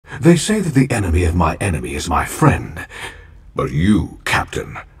They say that the enemy of my enemy is my friend. But you,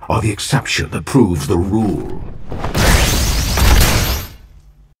 Captain, are the exception that proves the rule.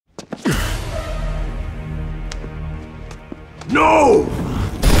 No!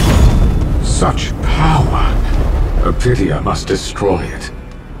 Such power. A pity I must destroy it.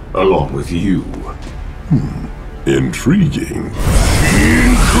 Along with you. Intriguing.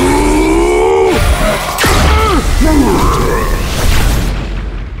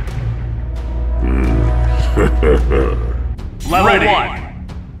 Level Ready. 1.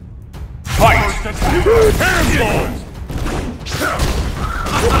 Fight! Handball!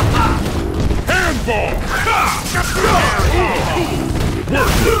 Handball!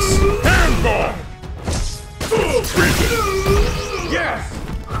 Worthless! Handball! Yes!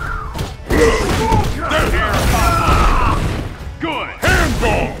 Good!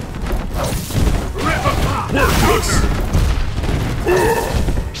 Handball! Worthless!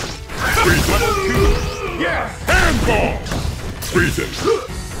 Level 2! Yes! Handball! Freezing! Move!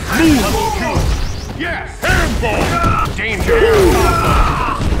 Level 2! Yes! Handball! Danger!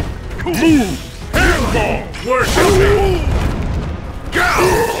 Cool. Move! Handball! Worship! Go!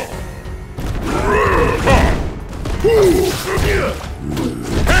 Handball!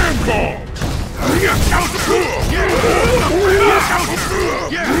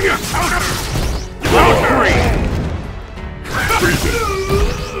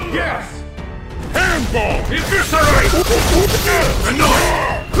 Yes! Handball! Eviscerate! Enough!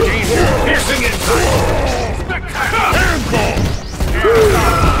 Danger! Piercing insight! Spectacular! Handball!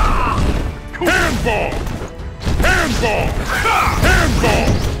 Handball! Handball! Handball!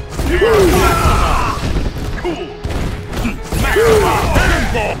 Cool!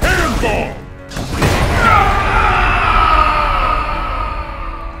 Handball! Handball!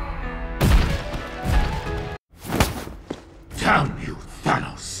 Damn you,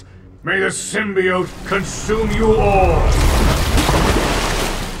 Thanos! May the symbiote consume you all!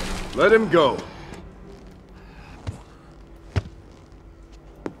 Let him go.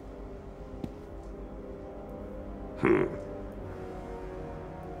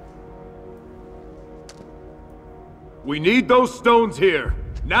 We need those stones here,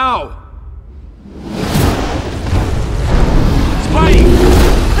 now! Spike!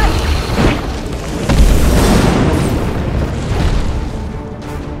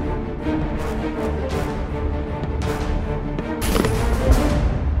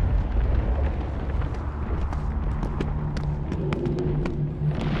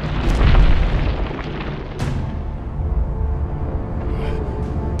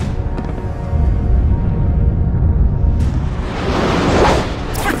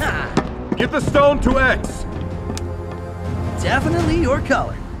 Get the stone to X! Definitely your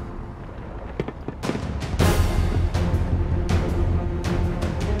color.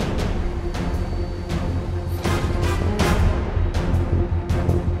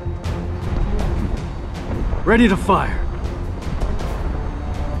 Ready to fire.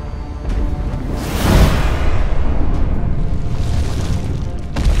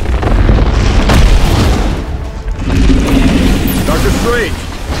 Dr. Strange,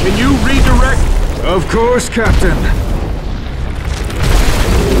 can you redirect? Of course, Captain.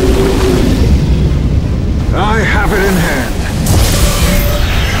 I have it in hand.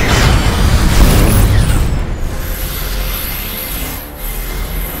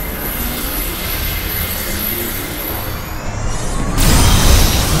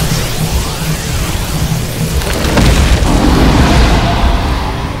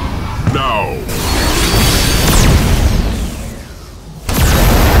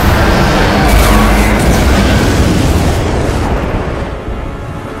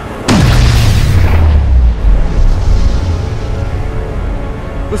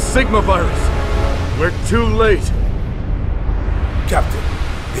 Sigma virus! We're too late! Captain,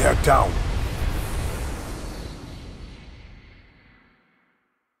 they are down.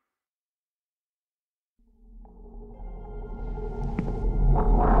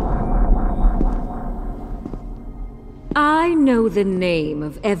 I know the name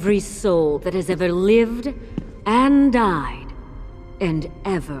of every soul that has ever lived and died, and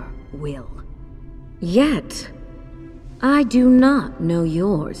ever will. Yet, I do not know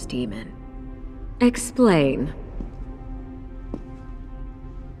yours, demon. Explain.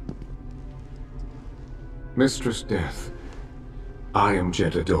 Mistress Death, I am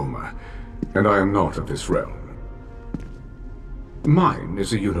Jedidoma, and I am not of this realm. Mine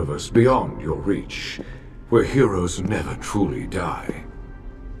is a universe beyond your reach, where heroes never truly die.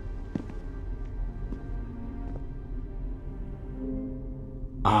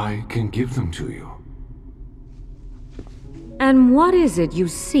 I can give them to you. And what is it you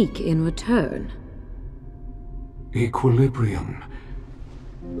seek in return? Equilibrium.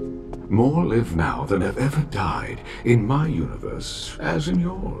 More live now than have ever died, in my universe as in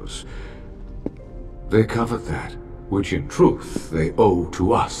yours. They covet that, which in truth they owe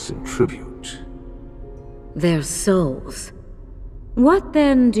to us in tribute. Their souls. What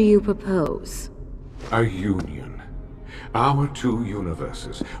then do you propose? A union. Our two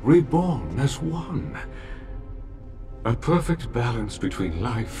universes, reborn as one. A perfect balance between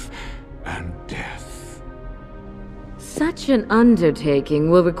life and death. Such an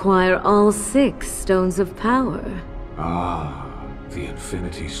undertaking will require all 6 stones of power. Ah, the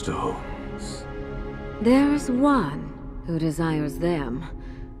Infinity Stones. There's one who desires them,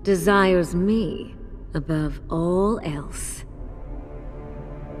 desires me above all else.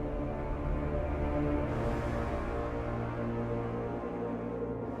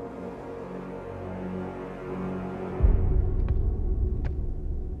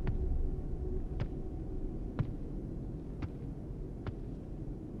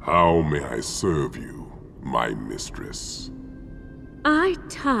 How may I serve you, my mistress? I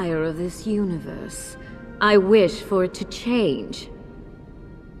tire of this universe. I wish for it to change.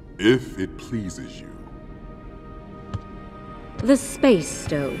 If it pleases you. The Space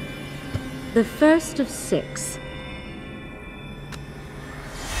Stone. The first of 6.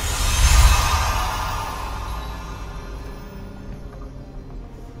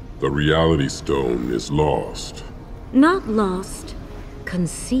 The Reality Stone is lost. Not lost,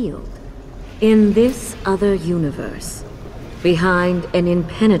 concealed. In this other universe. Behind an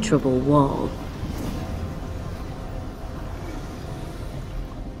impenetrable wall.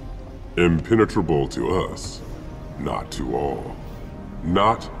 Impenetrable to us, not to all.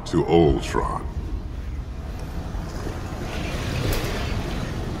 Not to Ultron.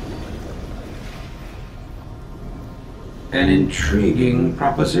 An intriguing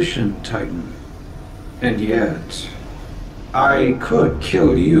proposition, Titan. And yet, I could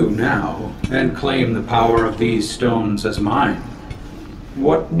kill you now and claim the power of these stones as mine.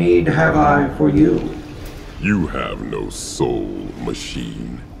 What need have I for you? You have no soul,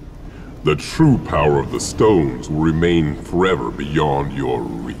 machine. The true power of the stones will remain forever beyond your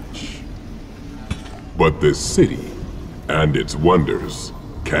reach. But this city and its wonders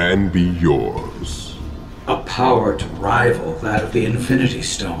can be yours. A power to rival that of the Infinity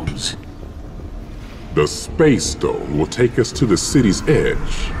Stones. The Space Stone will take us to the city's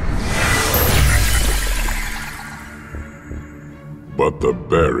edge. But the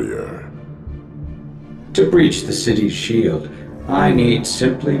barrier... To breach the city's shield, I need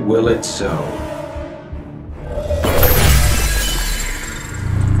simply will it so.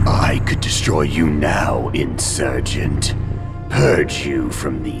 I could destroy you now, Insurgent. Purge you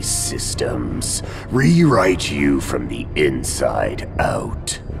from these systems. Rewrite you from the inside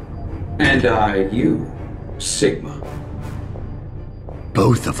out. And I, you, Sigma.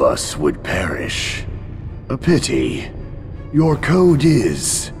 Both of us would perish. A pity. Your code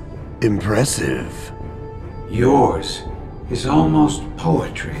is impressive. Yours is almost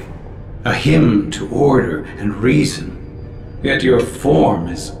poetry. A hymn to order and reason. Yet your form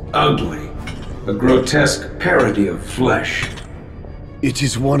is ugly. A grotesque parody of flesh. It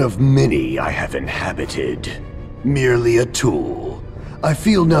is one of many I have inhabited. Merely a tool. I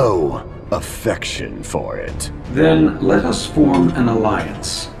feel no affection for it. Then let us form an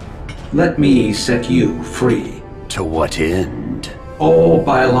alliance. Let me set you free. To what end? All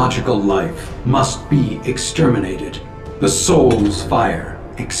biological life must be exterminated. The soul's fire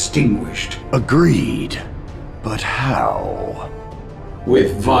extinguished. Agreed. But how?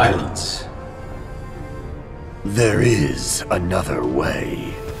 With violence. There is another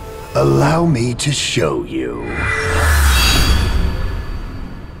way. Allow me to show you.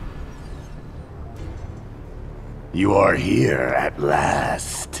 You are here at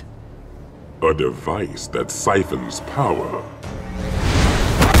last. A device that siphons power.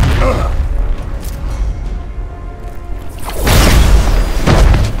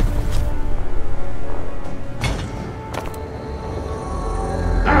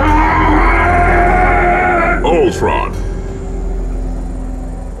 Ultron!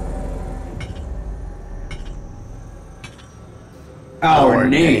 Our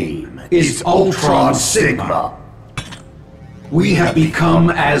name is Ultron Sigma. We have become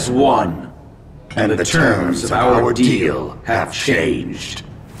as one, and the terms of our deal have changed.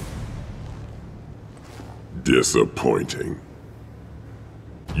 Disappointing.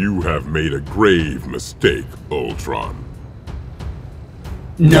 You have made a grave mistake, Ultron.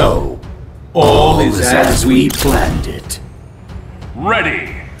 No. All is as we planned it.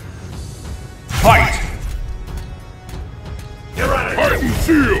 Ready! Fight!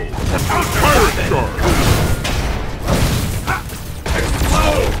 shield! Pirate charge!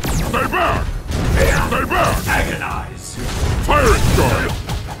 Explode! Stay back! Stay back! Agonize! Pirate charge!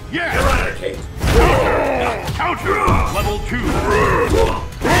 Yeah! Eradicate! Counter! Level 2!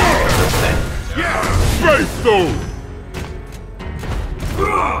 Space Stone!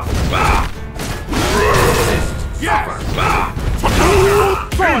 Yes!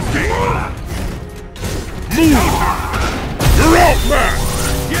 Move! You're outmatched!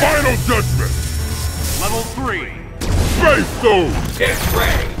 Final judgment! Level 3. Space Stone! It's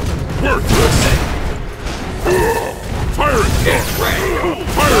ready! Work! Pirate charge!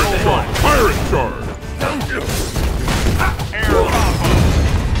 Pirate charge! Pirate charge! Air combo.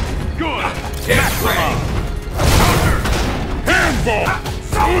 Good. It's ready! Handball!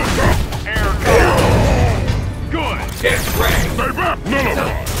 Air combo. Good. It's ready! Stay back!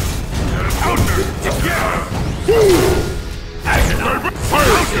 Nullify! Counter. Agonize!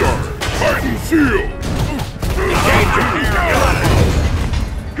 Pirate charge! Titan shield!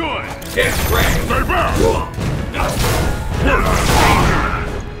 Good. It's ready! Stay back! Work!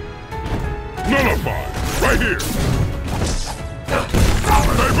 Nullify! Right here!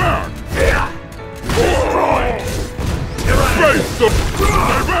 Stay back! Destroy! Space Stone!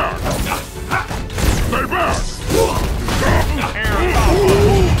 Stay back! Stay back! Air combo.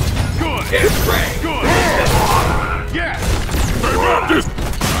 Good. It's ready! Good. Yes. Stay back! This...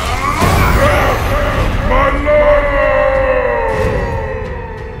 My lord!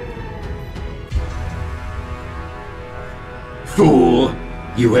 Fool!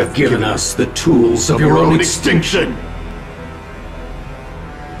 You have given us the tools of your own extinction!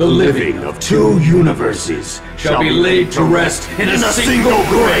 The living of two universes shall be laid to rest in a single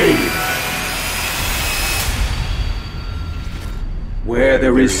grave! Where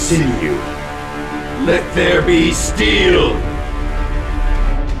there is sinew, let there be steel!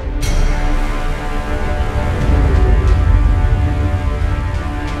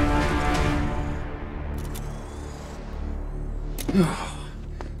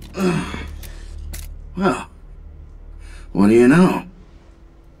 Well, what do you know?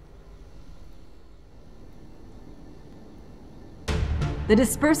 The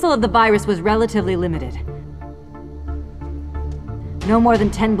dispersal of the virus was relatively limited. No more than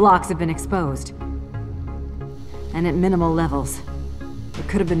 10 blocks have been exposed. And at minimal levels. It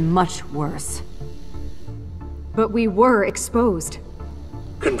could have been much worse. But we were exposed.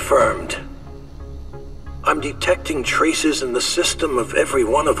 Confirmed. I'm detecting traces in the system of every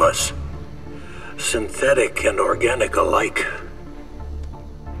one of us. Synthetic and organic alike.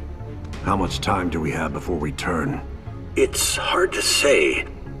 How much time do we have before we turn? It's hard to say.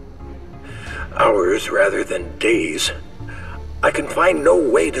 Hours rather than days. I can find no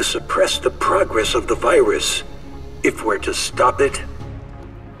way to suppress the progress of the virus. If we're to stop it,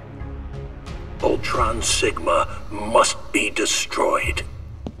 Ultron Sigma must be destroyed.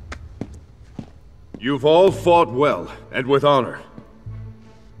 You've all fought well, and with honor.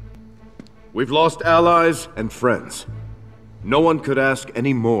 We've lost allies and friends. No one could ask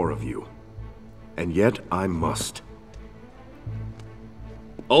any more of you. And yet I must.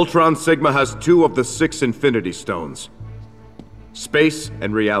 Ultron Sigma has 2 of the 6 Infinity Stones. Space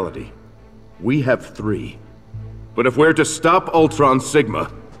and reality. We have 3. But if we're to stop Ultron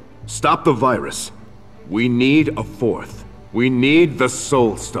Sigma, stop the virus, we need a 4th. We need the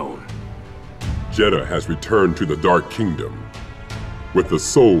Soul Stone. Jeddah has returned to the Dark Kingdom with the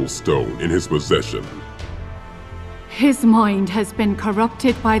Soul Stone in his possession. His mind has been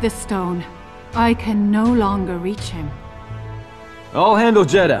corrupted by the stone. I can no longer reach him. I'll handle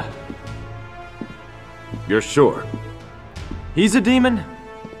Jeddah. You're sure? He's a demon.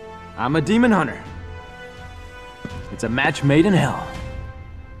 I'm a demon hunter. It's a match made in hell.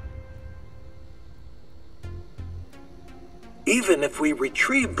 Even if we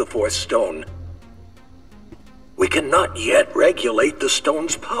retrieve the 4th stone, we cannot yet regulate the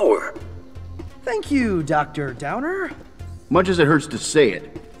stone's power. Thank you, Dr. Downer. Much as it hurts to say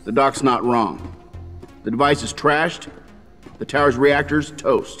it, the doc's not wrong. The device is trashed. The tower's reactor's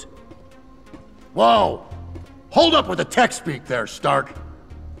toast. Whoa! Hold up with the tech speak there, Stark.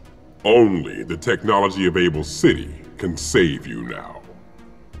 Only the technology of Able City can save you now.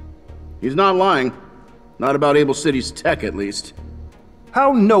 He's not lying. Not about Able City's tech, at least.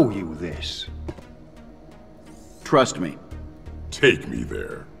 How know you this? Trust me. Take me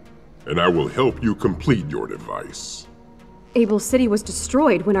there, and I will help you complete your device. Able City was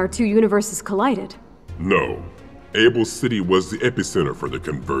destroyed when our 2 universes collided. No. Able City was the epicenter for the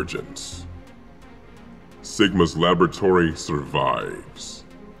convergence. Sigma's laboratory survives.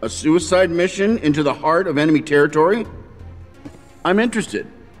 A suicide mission into the heart of enemy territory? I'm interested.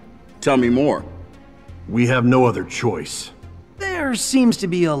 Tell me more. We have no other choice. There seems to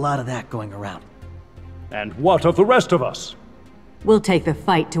be a lot of that going around. And what of the rest of us? We'll take the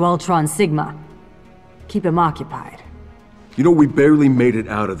fight to Ultron Sigma. Keep him occupied. You know, we barely made it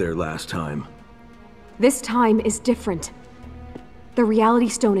out of there last time. This time is different. The reality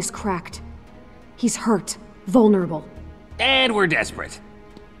stone is cracked. He's hurt, vulnerable. And we're desperate.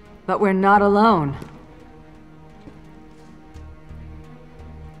 But we're not alone.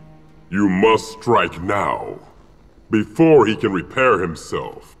 You must strike now, before he can repair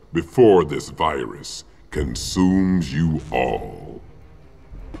himself, before this virus consumes you all.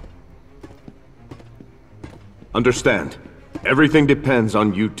 Understand, everything depends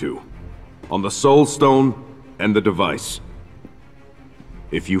on you two. On the Soul Stone and the device.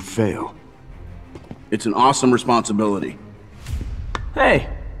 If you fail... It's an awesome responsibility. Hey,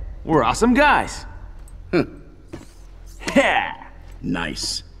 we're awesome guys. Yeah.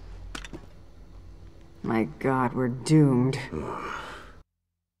 Nice. My God, we're doomed.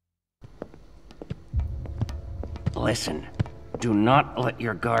 Listen, do not let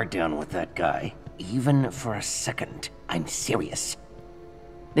your guard down with that guy, even for a second. I'm serious.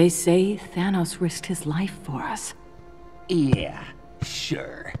 They say Thanos risked his life for us. Yeah,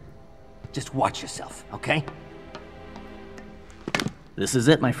 sure. Just watch yourself, okay? This is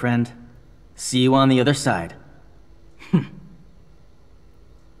it, my friend. See you on the other side.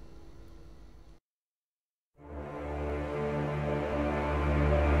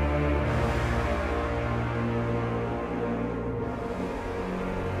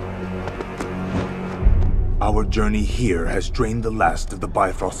 Our journey here has drained the last of the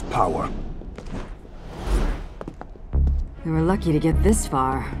Bifrost's power. We were lucky to get this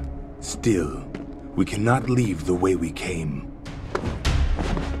far. Still, we cannot leave the way we came.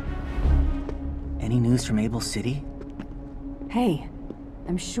 Any news from Able City? Hey,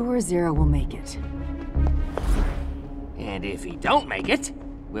 I'm sure Zero will make it. And if he don't make it,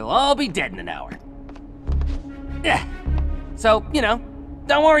 we'll all be dead in an hour. Yeah. So, you know,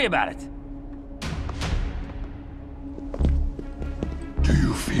 don't worry about it. Do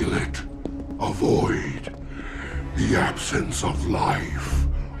you feel it? A void. The absence of life,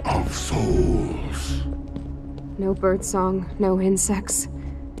 of souls. No birdsong, no insects.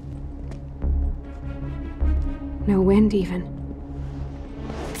 No wind, even.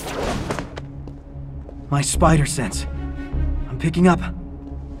 My spider sense. I'm picking up...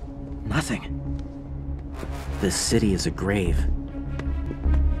 nothing. This city is a grave.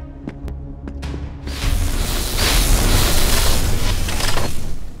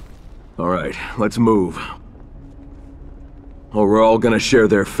 All right, let's move. Or we're all gonna share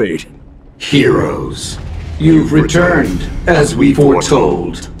their fate. Heroes, you've returned, as we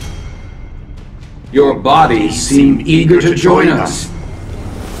foretold. Your bodies seem eager to join us.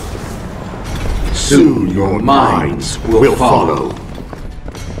 Soon your minds will follow.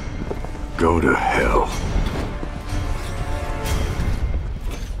 Go to hell.